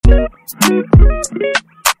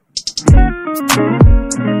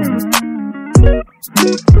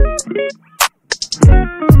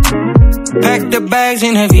Pack the bags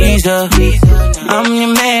in a visa. I'm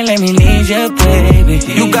your man, let me lead you, baby.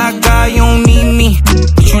 You got God, you don't need me,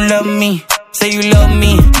 but you love me. Say you love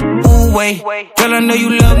me. Ooh, wait, girl, I know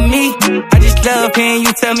you love me. I just love hearing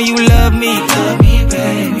you tell me you love me. Love me,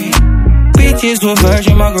 baby. Bitches with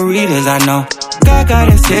virgin margaritas, I know. God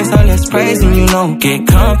got a sis, so let's praise him, you know. Get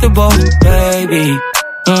comfortable, baby.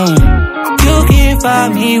 You can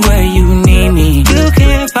find me where you need me. You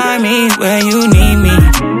can find me where you need me.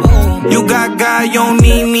 You got God, you don't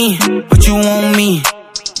need me, but you want me.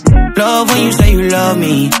 Love when you say you love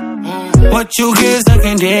me. What you get is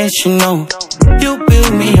unconditional. You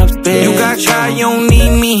build me up, baby. You got God, you don't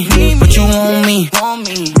need me, but you want me.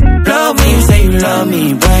 Love when you say you love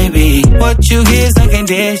me, baby. What you get is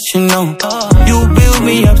unconditional. You build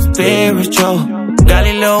me up spiritual.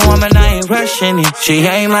 Dolly little woman, I ain't rushing it. She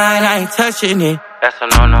ain't mine, I ain't touching it. That's a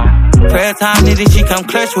no-no. Prayer time, did she come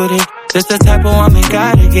clutch with it? This the type of woman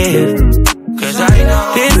gotta give. Cause I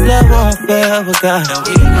know this love won't forever, God.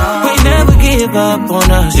 We never give up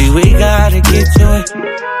on us. See, we gotta get to it.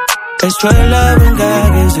 That's where love and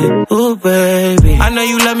God gives it. Ooh, baby. I know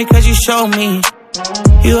you love me cause you show me.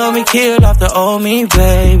 You help me kill off the old me,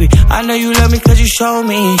 baby. I know you love me cause you show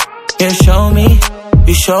me. Yeah, show me.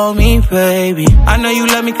 You show me, baby. I know you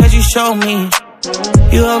love me cause you show me.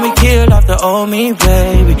 You help me kill off the old me,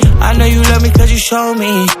 baby. I know you love me cause you show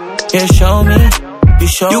me. Yeah, show me. You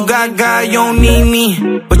show me. You got God, you don't need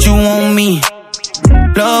me, but you want me.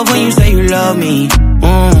 Love when you say you love me.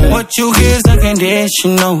 What you get is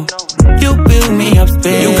unconditional. You build me up,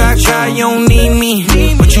 baby. You got God, you don't need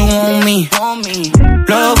me, but you want me.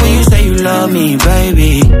 Love when you say you love me,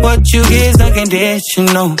 baby. What you get is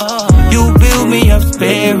unconditional. You build me up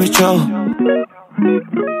spiritual.